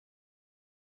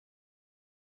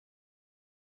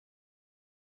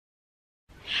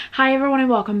Hi everyone and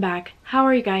welcome back. How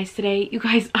are you guys today? You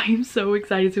guys, I am so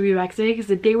excited to be back today because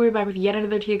today we're back with yet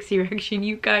another TXT reaction.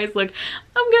 You guys, look,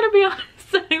 I'm gonna be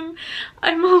honest,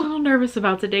 I'm a little nervous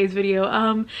about today's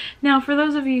video. Now for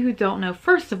those of you who don't know,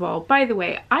 first of all, by the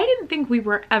way, I didn't think we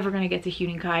were ever gonna get to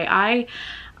Hueningkai.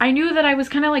 I knew that I was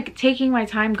kind of like taking my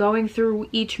time going through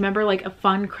each member, like a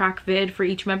fun crack vid for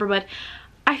each member, but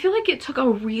I feel like it took a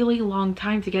really long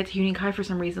time to get to Hueningkai for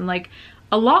some reason, like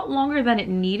a lot longer than it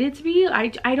needed to be.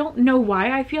 I don't know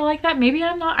why I feel like that. Maybe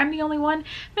I'm the only one,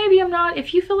 maybe I'm not.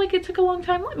 If you feel like it took a long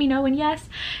time, let me know. And yes,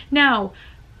 now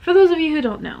for those of you who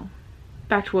don't know,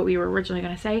 back to what we were originally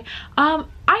gonna say, I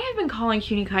have been calling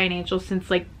Hueningkai an angel since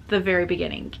like the very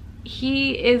beginning.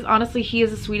 He is honestly, he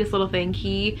is the sweetest little thing.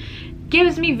 He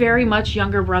gives me very much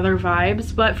younger brother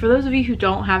vibes, but for those of you who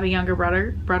don't have a younger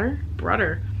brother,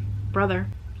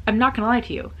 I'm not gonna lie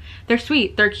to you, they're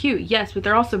sweet, they're cute, yes, but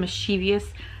they're also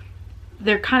mischievous,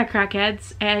 they're kind of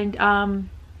crackheads, and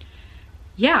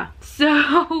yeah,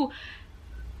 so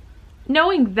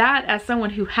knowing that as someone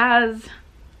who has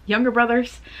younger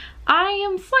brothers, I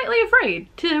am slightly afraid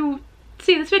to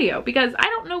see this video because I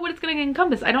don't know what it's going to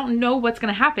encompass. I don't know what's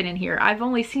going to happen in here. I've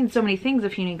only seen so many things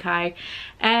of Hueningkai,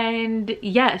 and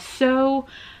yes, so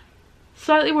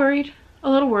slightly worried,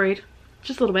 a little worried,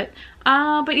 just a little bit.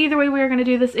 But either way, we are going to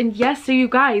do this. And yes, so you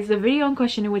guys, the video in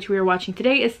question in which we are watching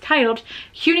today is titled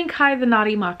Hueningkai the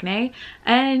Naughty Maknae.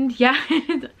 And yeah,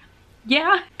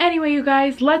 yeah. Anyway, you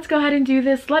guys, let's go ahead and do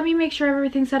this. Let me make sure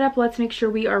everything's set up. Let's make sure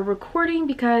we are recording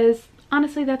because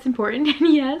honestly, that's important.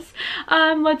 And yes,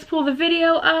 let's pull the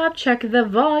video up, check the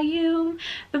volume.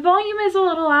 The volume is a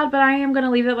little loud, but I am going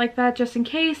to leave it like that just in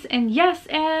case. And yes,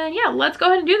 and yeah, let's go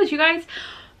ahead and do this, you guys.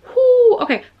 Whoo,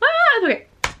 okay. Okay.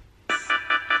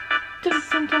 Dun,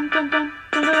 dun, dun, dun, dun,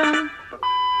 dun, dun.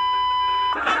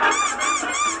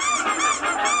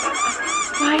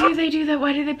 Why do they do that?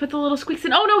 Why do they put the little squeaks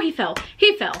in? Oh no, he fell.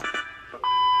 He fell.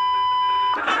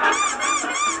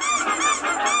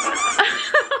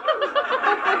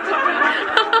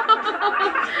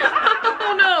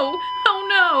 Oh no. Oh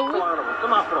no.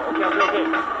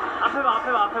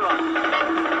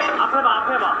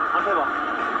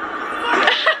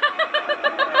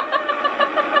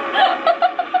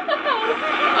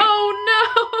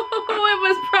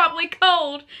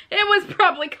 Cold. It was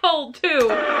probably cold too.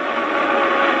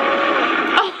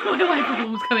 Oh, my life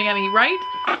balloon was coming at me, right?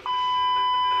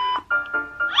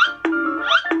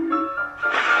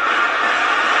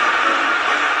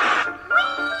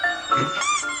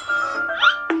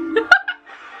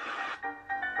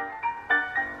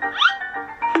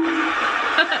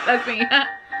 That's me.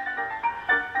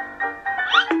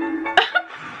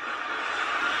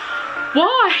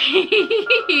 Why?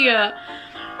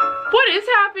 What is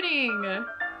happening?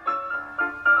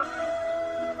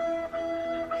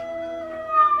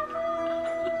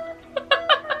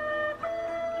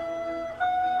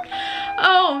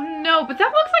 Oh no, but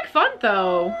that looks like fun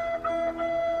though.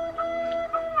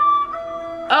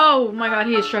 Oh my god,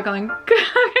 he is struggling.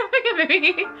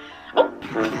 Baby. Oh.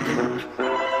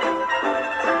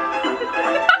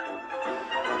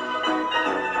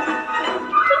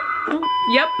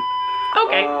 Yep.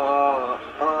 Okay.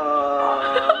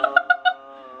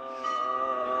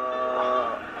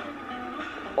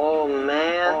 Oh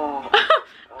man.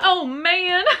 Oh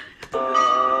man.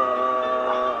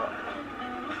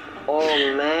 Oh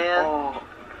man.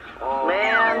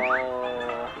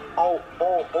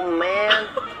 Man.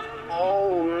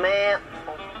 Oh man.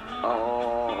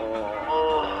 Oh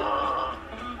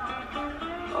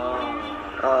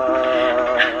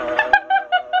man.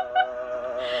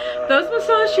 Those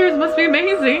massage chairs must be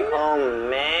amazing. Oh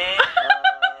man.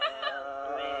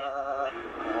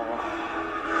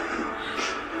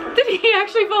 Did he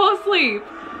actually fall asleep?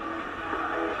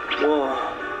 Whoa.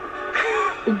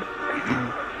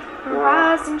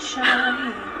 Rise and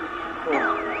shine.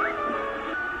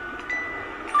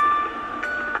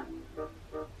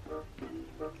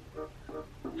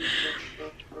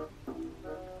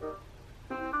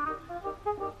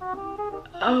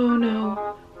 Oh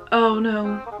no. Oh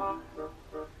no.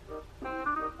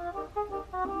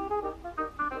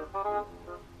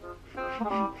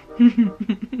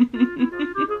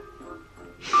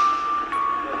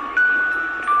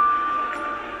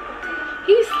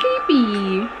 He's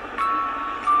sleepy.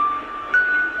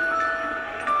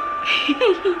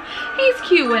 He's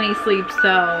cute when he sleeps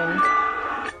though.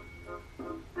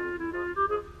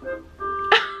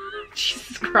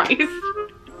 Jesus Christ.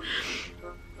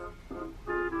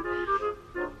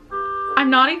 I'm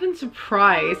not even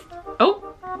surprised. Oh.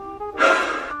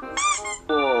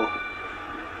 Whoa.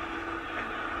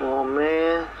 Oh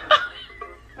man.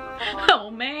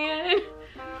 Oh man.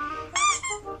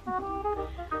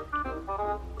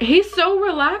 He's so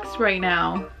relaxed right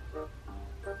now.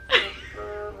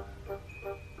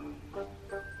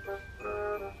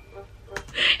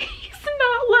 He's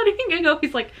not letting it go.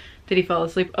 He's like, did he fall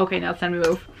asleep? Okay, now it's time to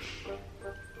move.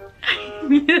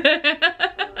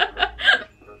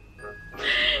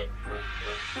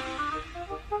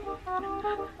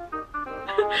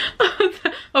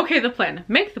 Okay, the plan.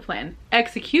 Make the plan.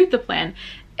 Execute the plan.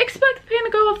 Expect the plan to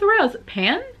go off the rails.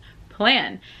 Pan?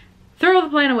 Plan. Throw the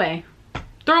plan away.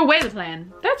 Throw away the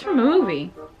plan. That's from a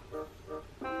movie.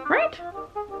 Right?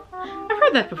 I've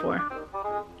heard that before.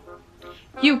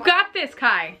 You got this,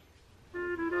 Kai.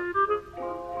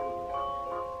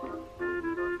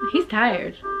 He's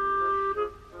tired.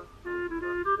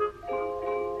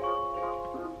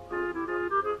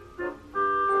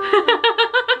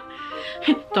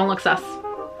 Don't look sus.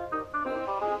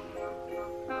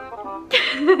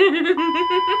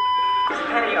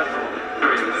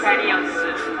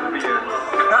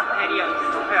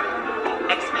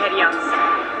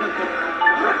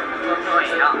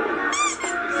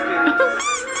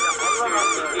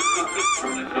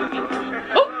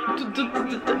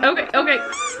 Okay, okay.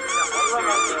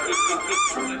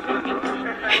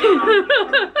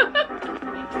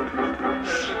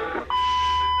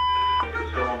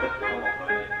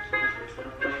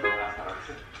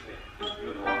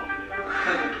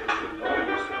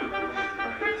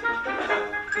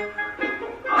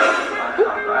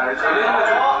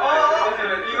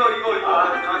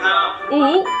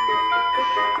 오.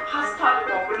 파스타를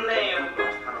먹을래요.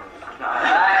 아,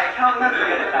 형은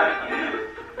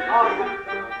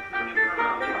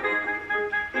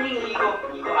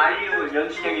이거 알리오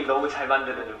연신 형이 너무 잘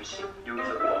만드는 음식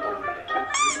여기서 먹어볼래.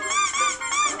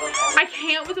 I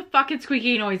can't with the fucking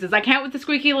squeaky noises. I can't with the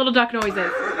squeaky little duck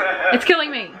noises. It's killing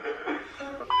me.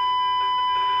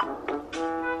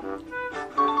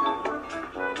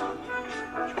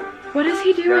 What is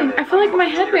he doing? I feel like my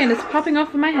headband is popping off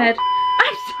of my head.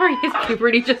 I'm sorry, his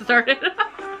puberty just started. You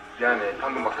didn't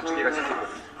have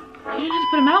to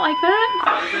put him out like that.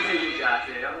 무슨 색인지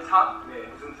아세요? 사? 네,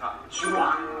 무슨 사?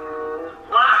 주황.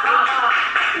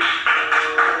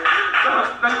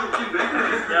 나 이거 웃긴데?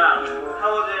 야,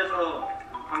 사워즈에서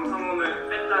방송음을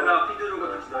뺐다가 휘두르고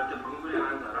다시 넣을 때 무슨 소리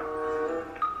하는 사람?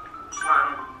 주황.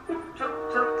 쭉.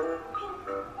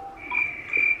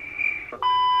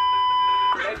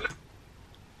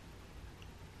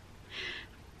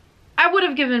 I would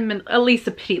have given him at least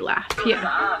a pity laugh. Yeah.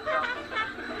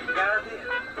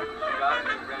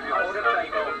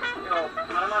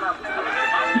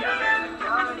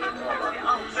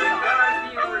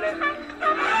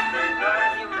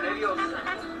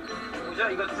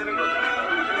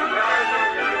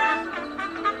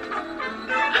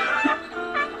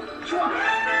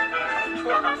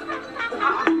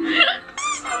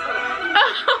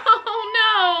 Oh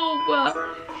no!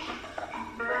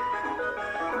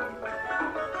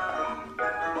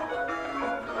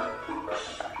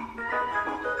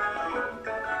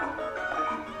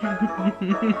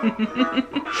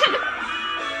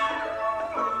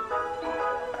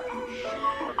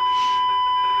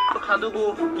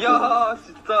 가두고 야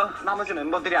진짜 나머지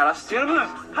멤버들이 알아서 여러분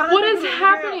What is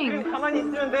happening? 가만히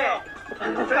있으면 돼.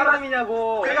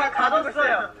 사람이냐고. 내가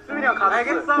가뒀어요. 수민이 형 가뒀어.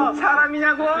 알겠어.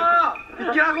 사람이냐고.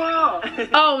 비키라고.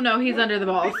 Oh no, he's under the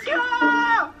balls.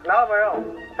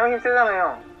 나와봐요. 형님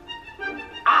세잖아요.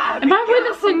 Am I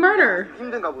witnessing murder?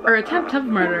 힘든가 보다. Or attempt of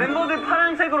murder? 멤버들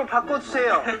파란색으로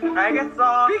바꿔주세요.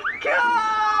 알겠어. 비켜.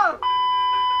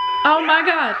 Oh my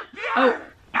god. Oh.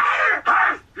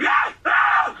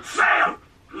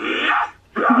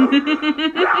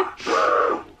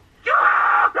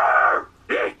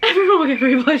 Everyone will get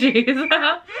very plushies.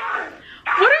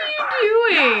 What are you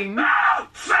doing?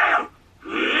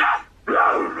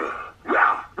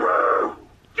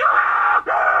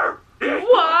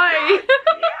 Why?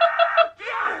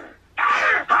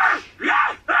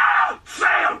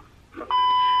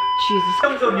 Jesus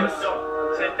Christ.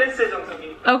 제 댄스의 정석이.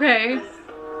 Okay.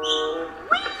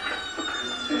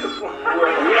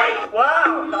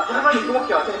 와우. 나 하나만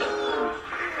이거밖에 안 해.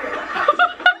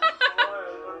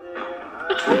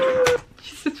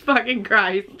 Jesus fucking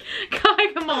Christ.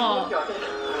 Kai, come on.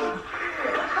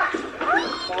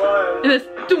 And this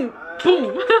boom,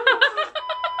 boom.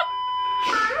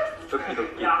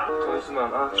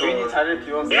 잠시만. 주인이 자리를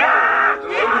비웠어.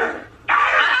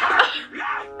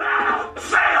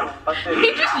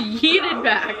 He just yeeted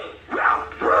back.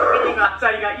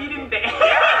 앞자리가 1인데.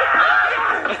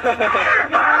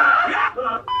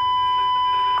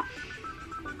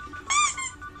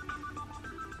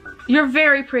 You're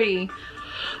very pretty.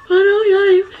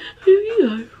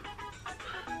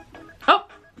 Oh.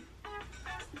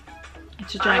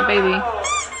 It's a giant baby.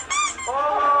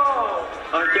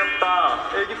 귀엽다.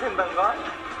 애기 팬다인가?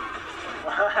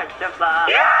 귀엽다.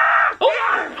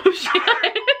 Oh shit!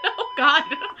 Oh god!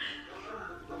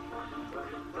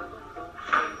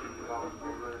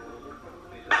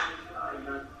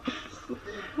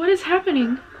 What is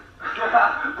happening?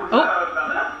 Oh!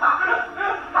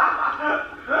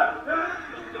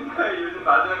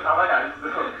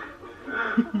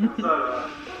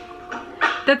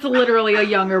 That's literally a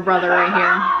younger brother right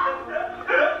here.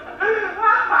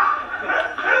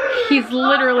 He's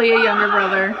literally a younger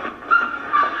brother.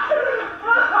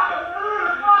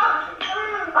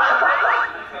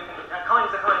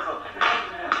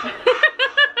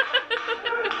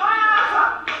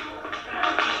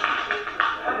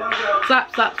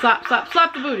 Slap, slap, slap, slap,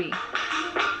 slap the booty.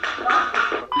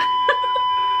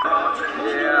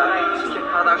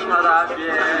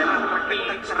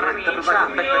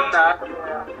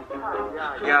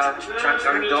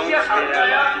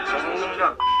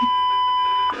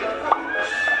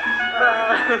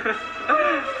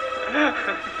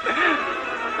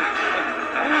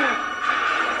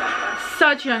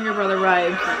 Such younger brother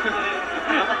vibes.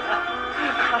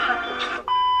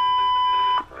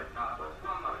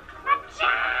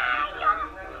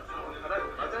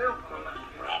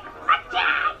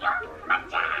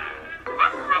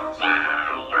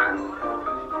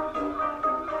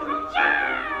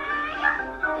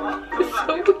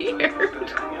 So weird.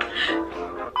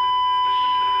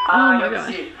 Oh my god.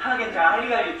 역시 하긴 제가 할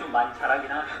일이 좀 많이 잘하긴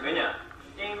하죠. 왜냐?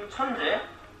 게임 천재.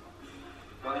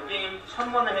 너는 게임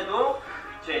 1000번을 해도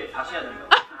제 다시 해야 된다.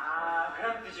 아,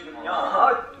 그런 뜻이군요.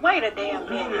 Wait a damn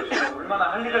minute.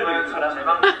 얼마나 할 일을 잘하는지.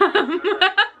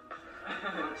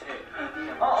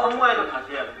 성모해도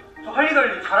다시 해야 돼. 저 할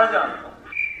일을 잘하지 않아요?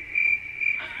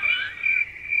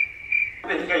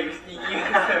 근데 네가 이기긴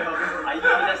했어요. 아,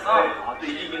 이기긴 했어? 아, 또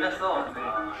이기긴 했어. 네.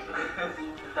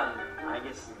 일단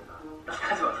알겠습니다.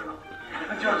 하지 마세요.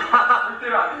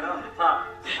 절대로 안 해요. 자,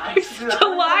 You're such a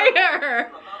liar!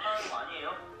 아니에요?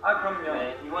 아, 그럼요.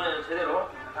 네, 이번에는 제대로.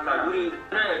 자, 우리는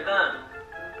일단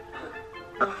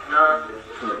하나,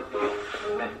 둘,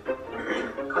 네.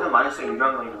 카드 많이 쓰기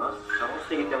유명한 거니까. 자,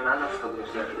 호스이기 때문에 하나씩 더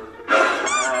드려야 돼요.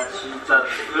 아, 진짜.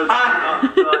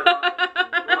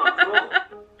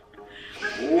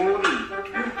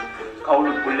 오리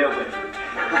거울로 보려고 해.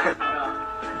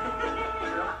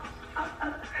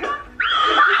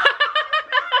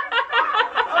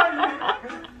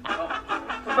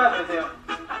 손발 대세요.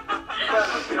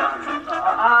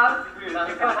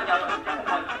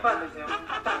 손발 대세요.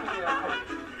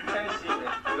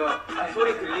 이거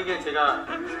소리 들리게 제가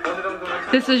어느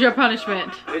정도는 This is your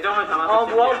punishment. 애정을 담아서. 아,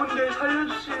 뭐야, 근데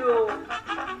살려주세요.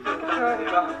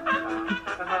 제가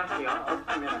사랑할게요.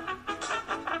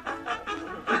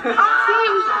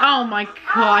 Oh my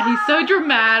god, he's so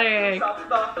dramatic.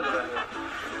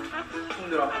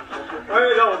 힘들어.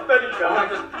 왜, 나 없다니까.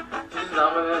 뒤에서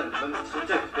나오면은 넌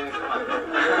진짜 그때는 그러면 안 돼.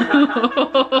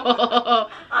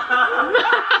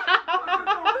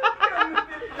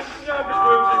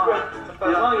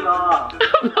 대박이다.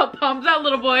 Palms out,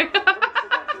 little boy.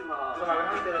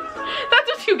 That's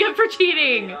what you get for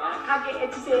cheating. 가게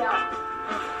해주세요.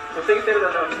 더 세게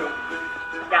때려달라고.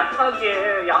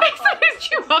 약하게, Yes,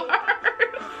 you are.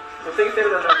 더 세게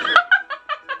때려달라고.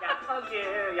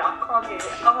 약하게.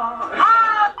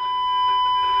 아!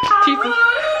 Jesus.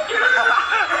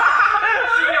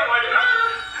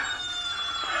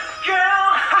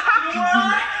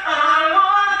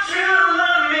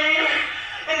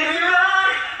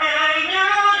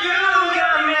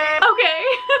 Okay.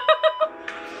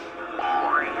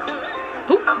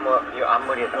 이거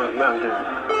앞머리에다. 왜안 돼?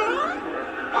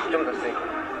 좀 더 세게.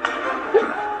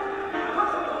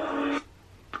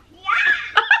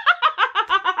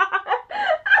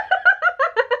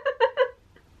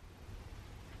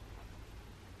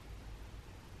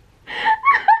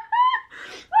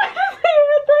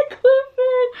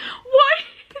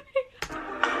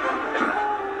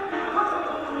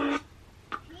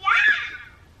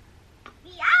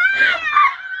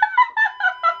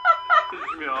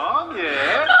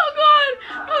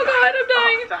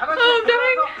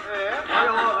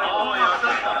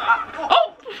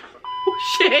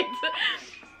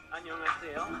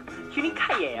 안녕하세요.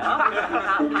 휴닝카이예요.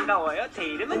 반가워요. 제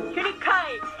이름은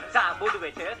휴닝카이. 자, 모두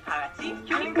외쳐요. 다 같이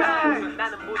휴닝카이.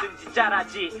 나는 뭐든지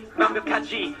잘하지.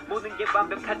 완벽하지. 모든 게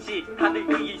완벽하지. 다들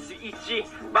이길 수 있지.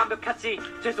 완벽하지.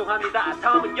 죄송합니다.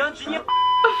 다음은 연준이.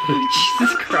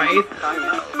 Jesus Christ.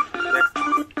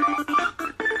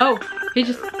 Oh, he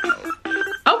just.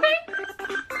 Okay.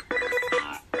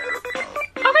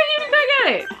 Okay, he didn't get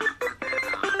it.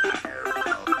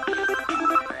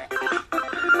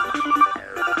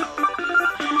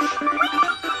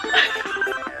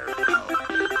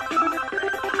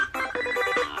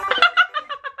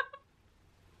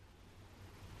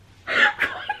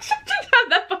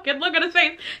 fucking look at his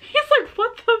face. He's like,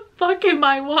 what the fuck am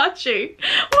I watching?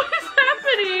 What is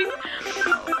happening?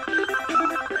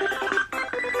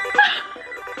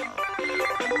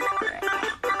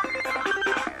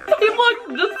 He looks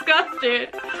disgusted.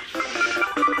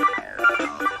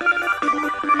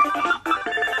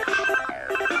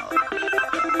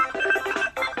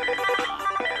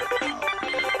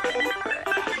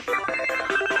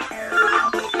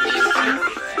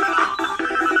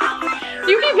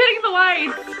 You keep hitting the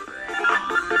lights.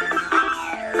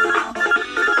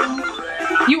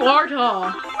 You are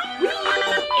tall.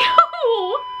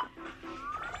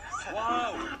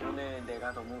 와우. 오늘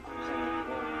내가 너무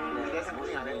고생했고 내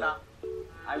생각이 안 된다.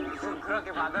 아니 무슨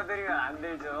그렇게 받아들이면 안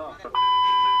되죠.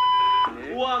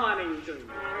 우아만의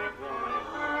인정입니다.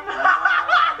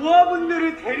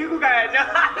 우아분들을 데리고 가야죠.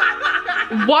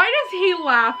 Why does he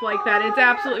laugh like that? It's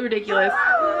absolutely ridiculous.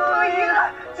 우유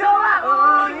좋아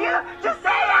우유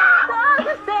주세요. 우유.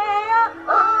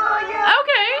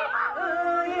 Okay.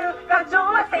 우유가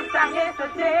좋아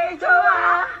세상에서 제일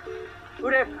좋아.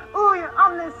 우리 우유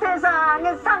없는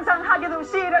세상은 상상하기도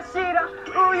싫어 싫어.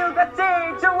 우유가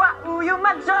제일 좋아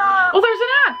우유만 줘. Oh, there's an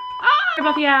ad. Ah,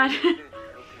 about the ad.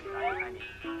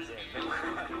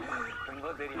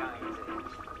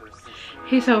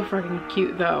 He's so freaking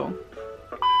cute though.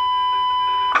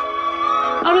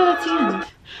 Oh no, that's the end.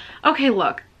 Okay,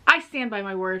 look, I stand by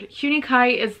my word.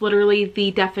 Hueningkai is literally the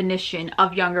definition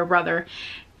of younger brother.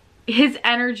 His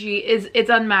energy it's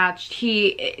unmatched.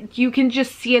 You can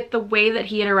just see it the way that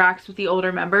he interacts with the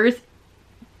older members.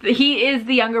 He is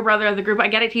the younger brother of the group. I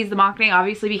get it, he's the Maknae,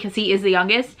 obviously, because he is the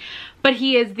youngest, but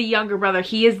he is the younger brother.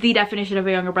 He is the definition of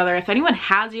a younger brother. If anyone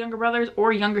has younger brothers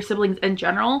or younger siblings in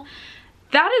general,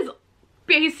 that is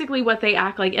basically what they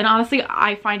act like. And honestly,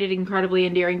 I find it incredibly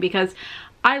endearing because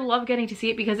I love getting to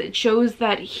see it because it shows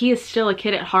that he is still a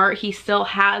kid at heart. He still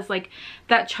has like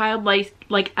that childlike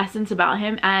essence about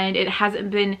him, and it hasn't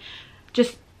been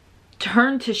just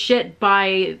turned to shit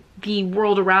by the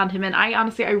world around him. And I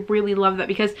honestly really love that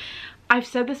because I've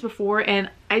said this before,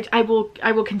 and I will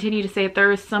continue to say it.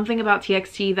 There is something about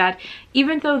TXT that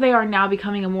even though they are now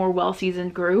becoming a more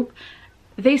well-seasoned group,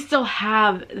 they still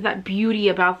have that beauty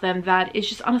about them that is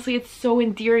just, honestly, it's so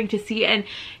endearing to see. And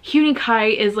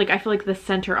Hueningkai is like, I feel like the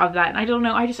center of that. And I don't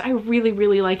know, I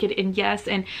really like it. And yes,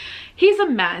 and he's a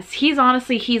mess. He's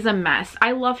a mess.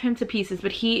 I love him to pieces,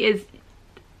 but he is,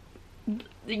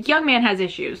 young man has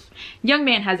issues. Young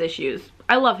man has issues.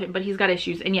 I love him, but he's got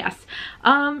issues. And yes,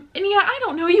 and yeah, I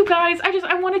don't know, you guys,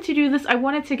 I wanted to do this. I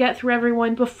wanted to get through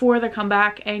everyone before the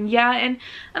comeback. And yeah, and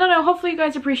I don't know, hopefully you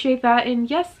guys appreciate that. And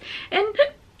yes, and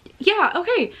yeah,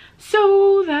 okay,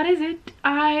 so that is it.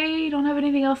 I don't have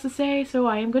anything else to say, so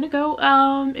I am gonna go.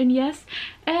 And yes,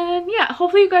 and yeah,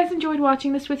 hopefully you guys enjoyed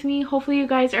watching this with me. Hopefully you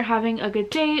guys are having a good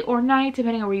day or night,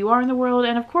 depending on where you are in the world.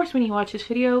 And of course, when you watch this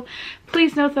video,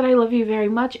 please note that I love you very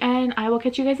much, and I will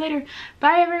catch you guys later.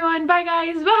 Bye everyone. Bye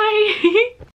guys. Bye.